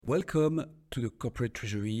Welcome to the Corporate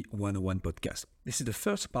Treasury 101 podcast. This is the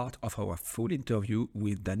first part of our full interview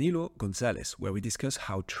with Danilo Gonzalez, where we discuss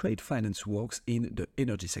how trade finance works in the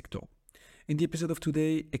energy sector. In the episode of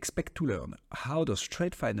today, expect to learn how does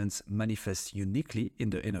trade finance manifest uniquely in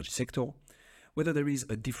the energy sector, whether there is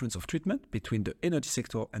a difference of treatment between the energy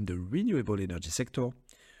sector and the renewable energy sector,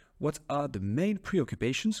 what are the main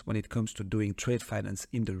preoccupations when it comes to doing trade finance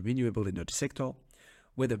in the renewable energy sector,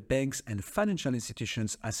 whether banks and financial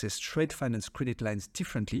institutions assess trade finance credit lines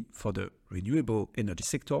differently for the renewable energy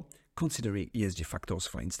sector, considering ESG factors,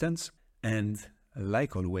 for instance, and,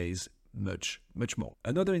 like always, much more.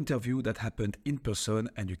 Another interview that happened in person,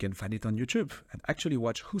 and you can find it on YouTube, and actually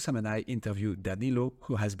watch Hussam and I interview Danilo,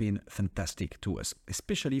 who has been fantastic to us,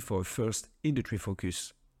 especially for a first industry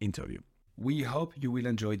focus interview. We hope you will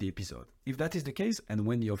enjoy the episode. If that is the case, and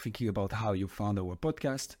when you're thinking about how you found our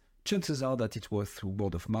podcast, chances are that it was through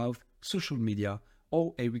word of mouth, social media,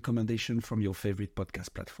 or a recommendation from your favorite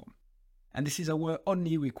podcast platform. And this is our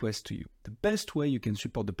only request to you. The best way you can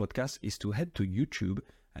support the podcast is to head to YouTube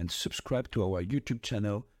and subscribe to our YouTube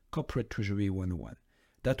channel, Corporate Treasury 101.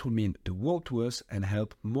 That will mean the world to us and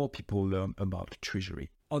help more people learn about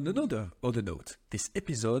treasury. On another note, this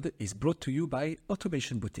episode is brought to you by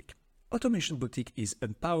Automation Boutique. Automation Boutique is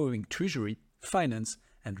empowering treasury, finance,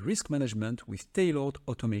 and risk management with tailored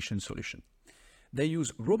automation solutions. They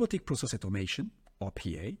use robotic process automation,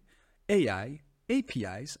 RPA, AI,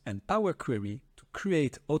 APIs, and Power Query to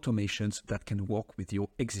create automations that can work with your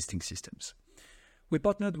existing systems. We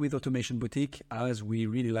partnered with Automation Boutique as we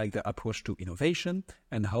really like their approach to innovation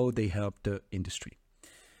and how they help the industry.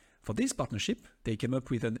 For this partnership, they came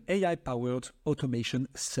up with an AI-powered automation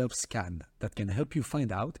self-scan that can help you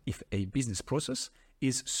find out if a business process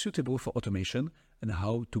is suitable for automation and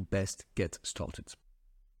how to best get started.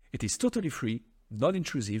 It is totally free,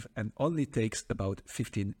 non-intrusive, and only takes about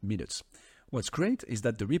 15 minutes. What's great is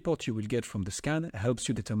that the report you will get from the scan helps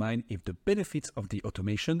you determine if the benefits of the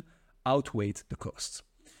automation outweigh the costs.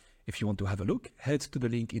 If you want to have a look, head to the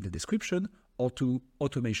link in the description or to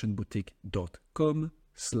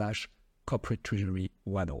automationboutique.com/corporate treasury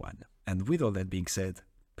 101. And with all that being said,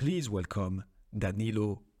 please welcome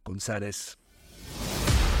Danilo Gonzalez.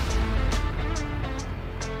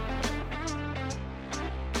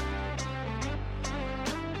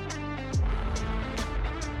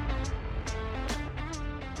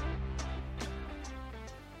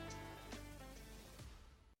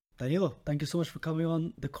 Danilo, thank you so much for coming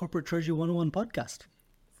on the Corporate Treasury 101 podcast.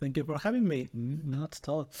 Thank you for having me. Not at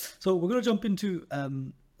all. So we're going to jump into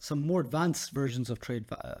some more advanced versions of trade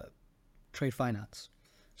finance.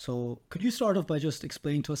 So could you start off by just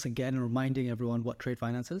explaining to us again and reminding everyone what trade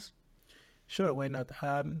finance is? Sure, why not?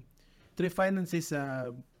 Trade finance is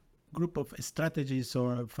a group of strategies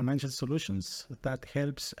or financial solutions that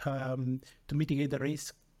helps to mitigate the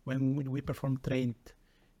risk when we perform trade.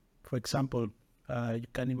 For example, you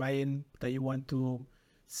can imagine that you want to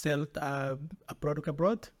sell a product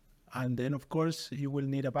abroad, and then of course you will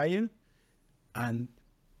need a buyer, and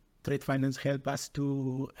trade finance help us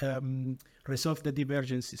to resolve the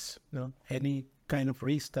divergences, any kind of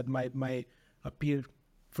risk that might appear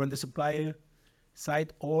from the supplier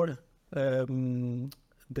side or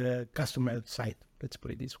the customer side. Let's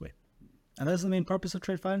put it this way. And that's the main purpose of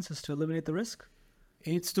trade finance, is to eliminate the risk?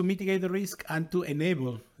 It's to mitigate the risk and to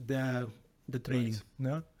enable the trading.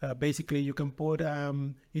 Right. No? Basically, you can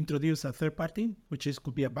introduce a third party, which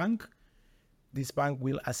could be a bank. This bank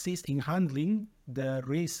will assist in handling the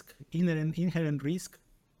risk, inherent risk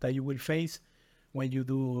that you will face when you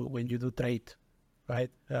do trade,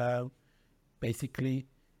 right? Basically,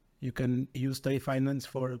 you can use trade finance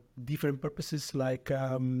for different purposes, like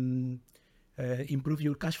improve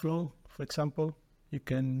your cash flow, for example. You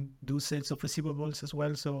can do sales of receivables as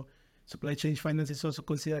well. So supply chain finance is also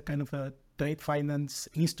considered kind of a trade finance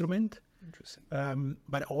instrument. Interesting.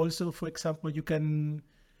 But also, for example,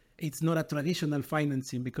 it's not a traditional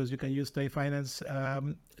financing, because you can use trade finance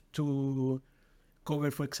to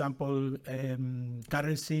cover, for example,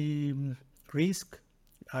 currency risk.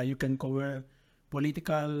 You can cover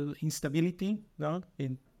political instability,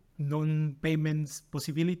 in non-payments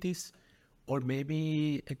possibilities, or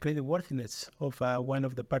maybe a creditworthiness of one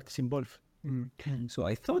of the parties involved. So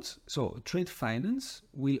I thought, trade finance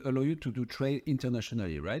will allow you to do trade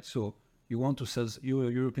internationally, right? So you want to sell, you're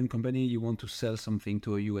a European company, you want to sell something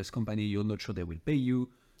to a US company, you're not sure they will pay you.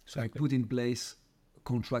 So exactly. You put in place a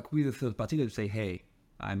contract with a third party that will say, hey,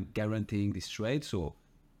 I'm guaranteeing this trade. So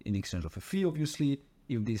in exchange of a fee, obviously,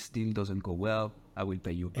 if this deal doesn't go well, I will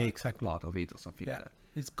pay you exactly part of it or something like that.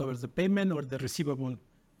 It covers the payment or the receivable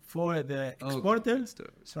for the exporters,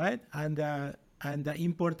 right? And and the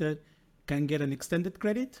importer can get an extended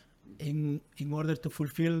credit in order to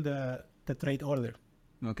fulfill the trade order.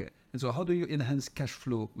 Okay. And so how do you enhance cash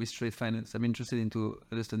flow with trade finance? I'm interested into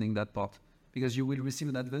understanding that part because you will receive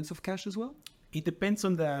an advance of cash as well? It depends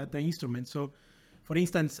on the instrument. So, for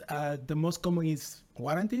instance, the most common is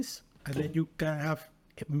warranties, and then you can have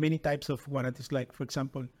many types of warranties, like, for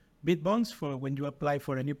example, bid bonds for when you apply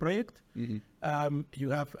for a new project. You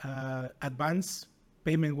have advance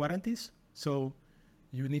payment warranties. So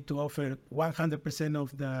you need to offer 100%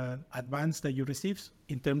 of the advance that you receive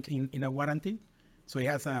in a warranty. So it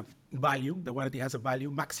has a value. The warranty has a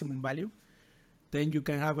value, maximum value. Then you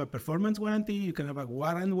can have a performance warranty. You can have a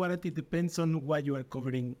warrant warranty. Depends on what you are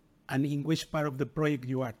covering and in which part of the project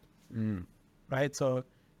you are. Right? So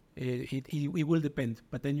it will depend.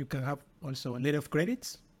 But then you can have also a letter of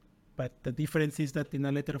credits. But the difference is that in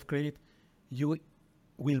a letter of credit, you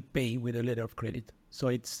will pay with a letter of credit. So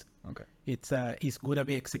it's going to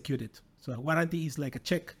be executed. So a warranty is like a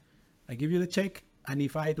check. I give you the check, and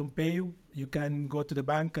if I don't pay you, you can go to the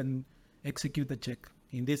bank and execute the check.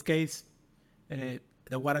 In this case,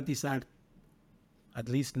 the warranties are at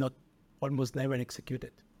least not almost never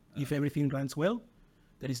executed. If everything runs well,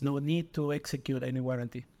 there is no need to execute any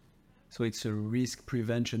warranty. So it's a risk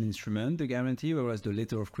prevention instrument, the guarantee, whereas the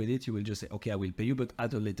letter of credit, you will just say, okay, I will pay you, but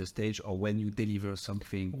at a later stage or when you deliver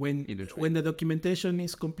something. When the documentation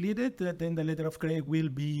is completed, then the letter of credit will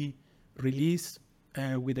be released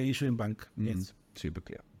with the issuing bank. Yes. Super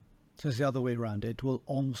clear. So it's the other way around. It will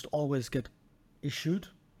almost always get issued.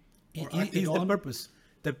 It is the purpose.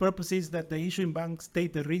 The purpose is that the issuing banks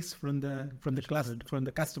take the risk from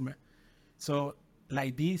the customer. So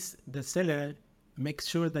like this, the seller makes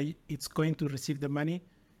sure that it's going to receive the money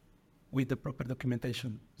with the proper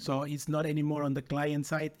documentation. So it's not anymore on the client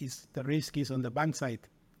side, the risk is on the bank side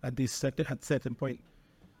at certain point.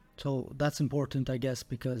 So that's important, I guess,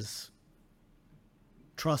 because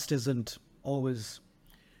trust isn't always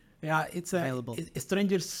it's available.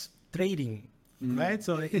 Strangers trading, right?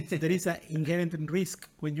 So there is an inherent risk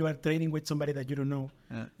when you are trading with somebody that you don't know.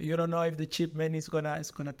 You don't know if the shipment is gonna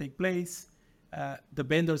take place. The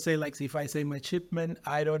vendor say, like, if I say my shipment,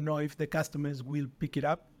 I don't know if the customers will pick it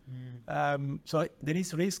up. So there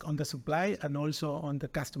is risk on the supply and also on the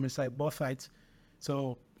customer side, both sides.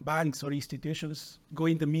 So banks or institutions go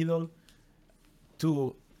in the middle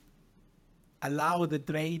to allow the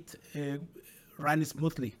trade run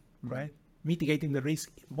smoothly, right? Mitigating the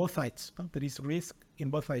risk in both sides. There is risk in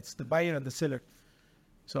both sides, the buyer and the seller.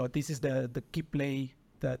 So this is the key play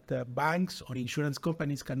that banks or insurance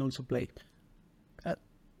companies can also play.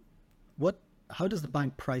 How does the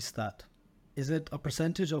bank price that? Is it a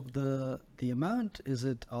percentage of the amount? Is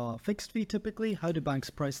it a fixed fee typically? How do banks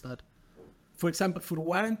price that? For example, for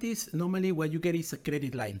warranties, normally what you get is a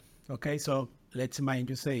credit line. Okay, so let's imagine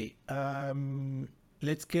you say, I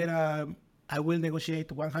will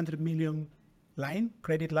negotiate 100 million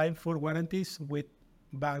credit line for warranties with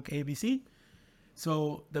bank ABC.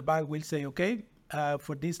 So the bank will say, okay,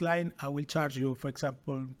 for this line, I will charge you, for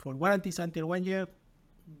example, for warranties until 1 year,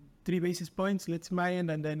 3 basis points, let's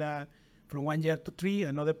imagine, and then from 1 year to 3,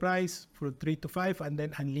 another price, from 3 to 5, and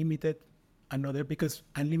then unlimited, another, because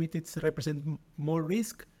unlimited represent more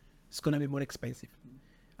risk, it's going to be more expensive.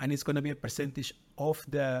 And it's going to be a percentage of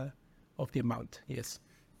the amount, yes.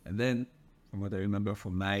 And then, from what I remember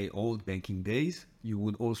from my old banking days, you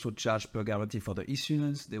would also charge per guarantee for the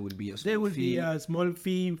issuance. There will be a small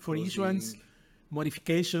fee for issuance,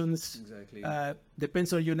 modifications. Exactly.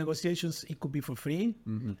 Depends on your negotiations. It could be for free.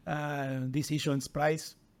 This issuance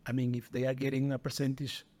price, I mean, if they are getting a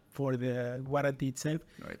percentage for the warranty itself,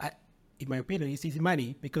 right. In my opinion, it's easy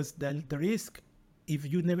money because the risk, if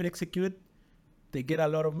you never execute, they get a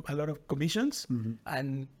lot of commissions,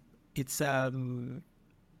 and it's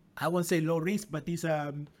I won't say low risk, but there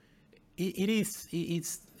are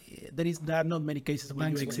not many cases where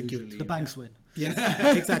you execute. The banks win.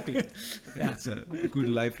 Yeah, exactly. That's a good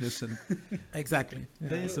life lesson. Exactly.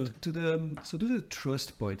 Yeah. So to the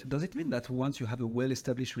trust point, does it mean that once you have a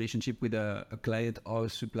well-established relationship with a client or a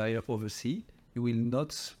supplier overseas, you will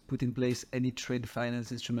not put in place any trade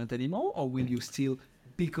finance instrument anymore, or will you still,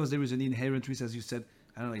 because there is an inherent risk, as you said?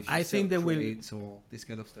 I don't know. If you think there will, or this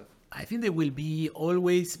kind of stuff. I think there will be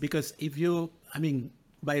always, because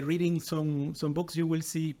by reading some books, you will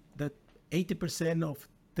see that 80% of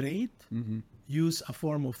trade use a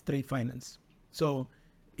form of trade finance. So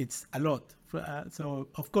it's a lot. So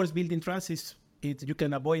of course, building trust you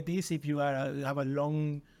can avoid this if you have a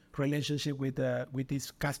long relationship with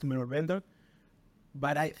this customer or vendor.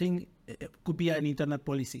 But I think it could be an internal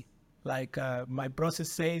policy. Like my process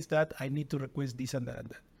says that I need to request this and that and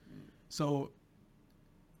that. So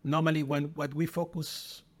normally what we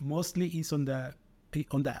focus mostly is on the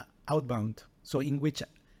outbound. So in which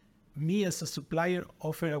me as a supplier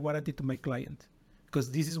offer a warranty to my client,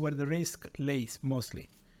 because this is where the risk lays mostly.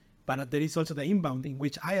 But there is also the inbound, in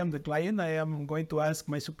which I am the client. I am going to ask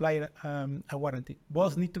my supplier a warranty.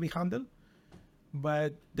 Both need to be handled,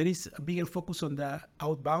 but there is a bigger focus on the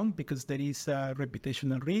outbound because there is a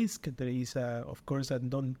reputational risk. There is, of course,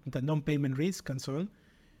 the non-payment risk and so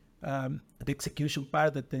on. The execution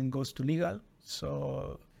part that then goes to legal.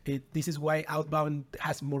 So this is why outbound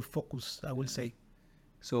has more focus, I will say.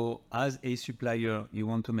 So as a supplier, you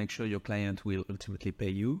want to make sure your client will ultimately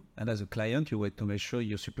pay you. And as a client, you want to make sure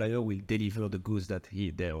your supplier will deliver the goods that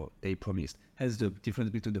they promised. Hence the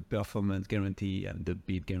difference between the performance guarantee and the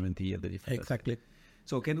bid guarantee and the difference. Exactly.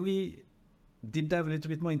 So can we deep dive a little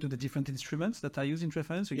bit more into the different instruments that are used in trade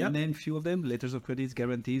finance? So you name a few of them, letters of credit,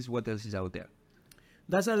 guarantees, what else is out there?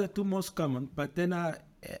 Those are the two most common, but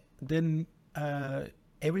then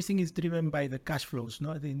everything is driven by the cash flows.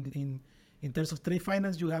 No, in terms of trade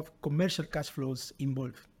finance, you have commercial cash flows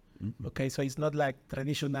involved. Mm-hmm. Okay, so it's not like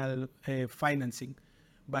traditional financing,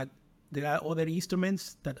 but there are other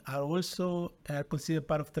instruments that are also considered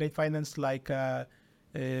part of trade finance, like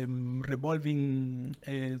revolving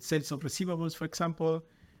sales of receivables, for example,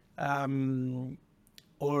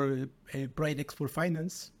 or project export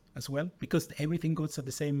finance as well, because everything goes at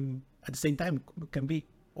the same time. Can be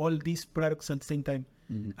all these products at the same time.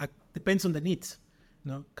 Mm-hmm. Depends on the needs.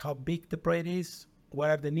 How big the project is, what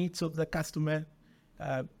are the needs of the customer,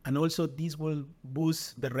 and also this will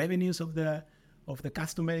boost the revenues of the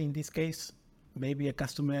customer. In this case, maybe a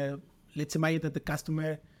customer, let's imagine that the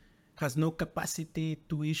customer has no capacity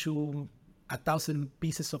to issue 1,000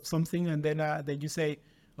 pieces of something, and then you say,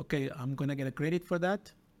 okay, I'm gonna get a credit for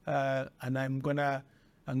that, and I'm gonna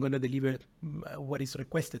deliver what is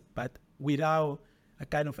requested. But without a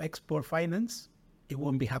kind of export finance, it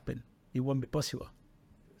won't be happen. It won't be possible.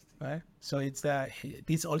 Right? So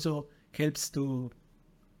this also helps the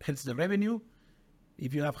revenue.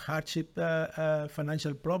 If you have hardship,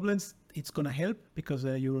 financial problems, it's gonna help because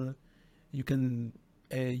you can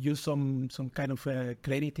use some kind of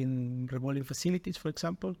credit in revolving facilities, for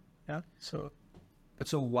example. Yeah. So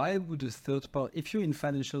why would a third party, if you're in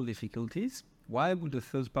financial difficulties, why would a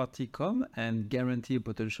third party come and guarantee a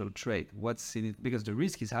potential trade? What's in it? Because the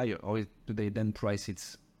risk is higher, or do they then price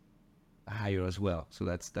it higher as well? So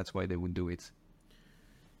that's why they would do it.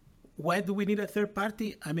 Why do we need a third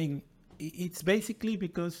party? I mean, it's basically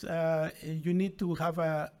because you need to have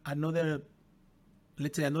another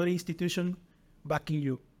institution backing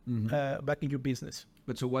you, mm-hmm. Backing your business.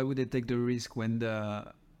 But so why would they take the risk when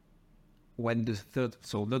the third,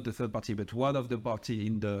 so not the third party, but one of the party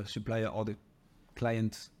in the supplier or the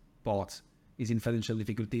client part is in financial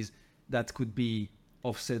difficulties, that could be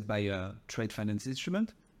offset by a trade finance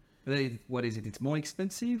instrument? What is it? It's more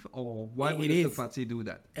expensive, or why would the third party do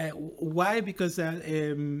that? Why? Because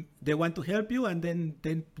they want to help you, and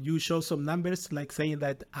then you show some numbers, like saying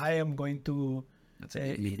that I am going to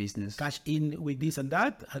business cash in with this and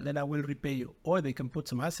that, and then I will repay you. Or they can put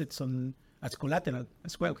some assets on as collateral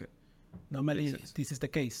as well. Okay. Normally, this is the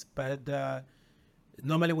case, but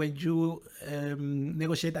normally when you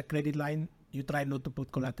negotiate a credit line, you try not to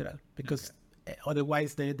put collateral because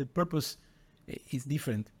otherwise the purpose is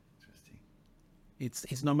different.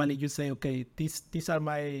 It's normally you say, okay, these are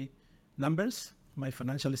my numbers, my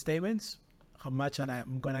financial statements, how much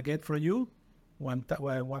I'm going to get from you,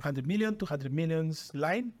 100 million, 200 million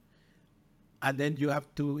line, and then you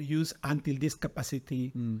have to use until this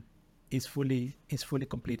capacity is fully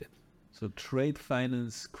completed. So trade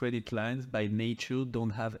finance credit lines by nature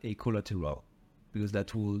don't have a collateral because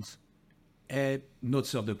that would not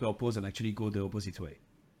serve the purpose and actually go the opposite way.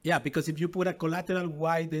 Yeah, because if you put a collateral,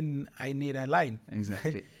 why then I need a line?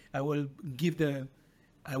 Exactly. I will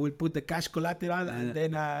put the cash collateral, and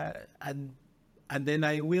then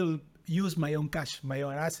I will use my own cash, my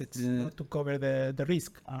own assets to cover the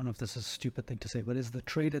risk. I don't know if this is a stupid thing to say, but is the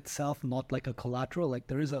trade itself not like a collateral? Like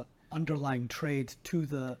there is a underlying trade to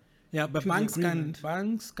the but banks can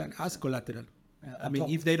ask collateral. I mean,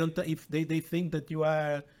 if they think that you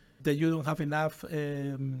don't have enough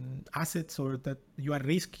assets, or that you are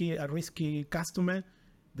a risky customer,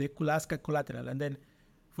 they could ask a collateral. And then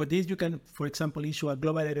for this, you can, for example, issue a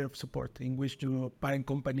global letter of support in which your parent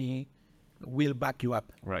company will back you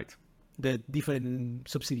up. Right. The different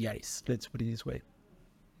subsidiaries, let's put it this way.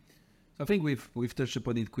 So I think we've touched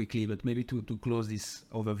upon it quickly, but maybe to close this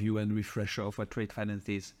overview and refresher of what trade finance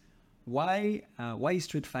is, why is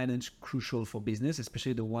trade finance crucial for business,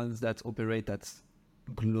 especially the ones that operate at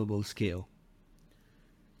global scale?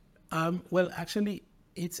 Well, actually,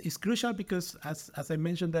 it's crucial because, as I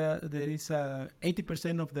mentioned, there is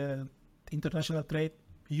 80% of the international trade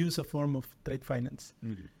use a form of trade finance.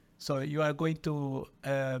 So you are going to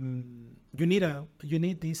you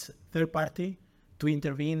need this third party to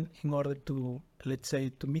intervene in order to, let's say,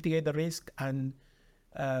 to mitigate the risk and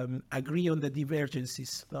agree on the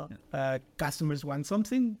divergences. No? Customers want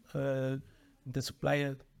something, the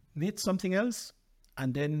supplier needs something else,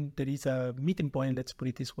 and then there is a meeting point, let's put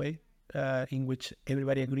it this way, in which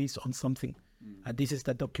everybody agrees on something. And this is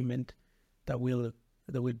the document that will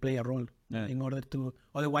play a role in order to,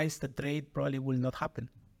 otherwise the trade probably will not happen.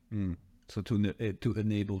 So to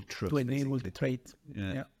enable trust. To enable the trade.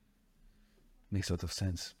 Yeah. Makes a lot of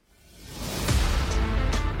sense.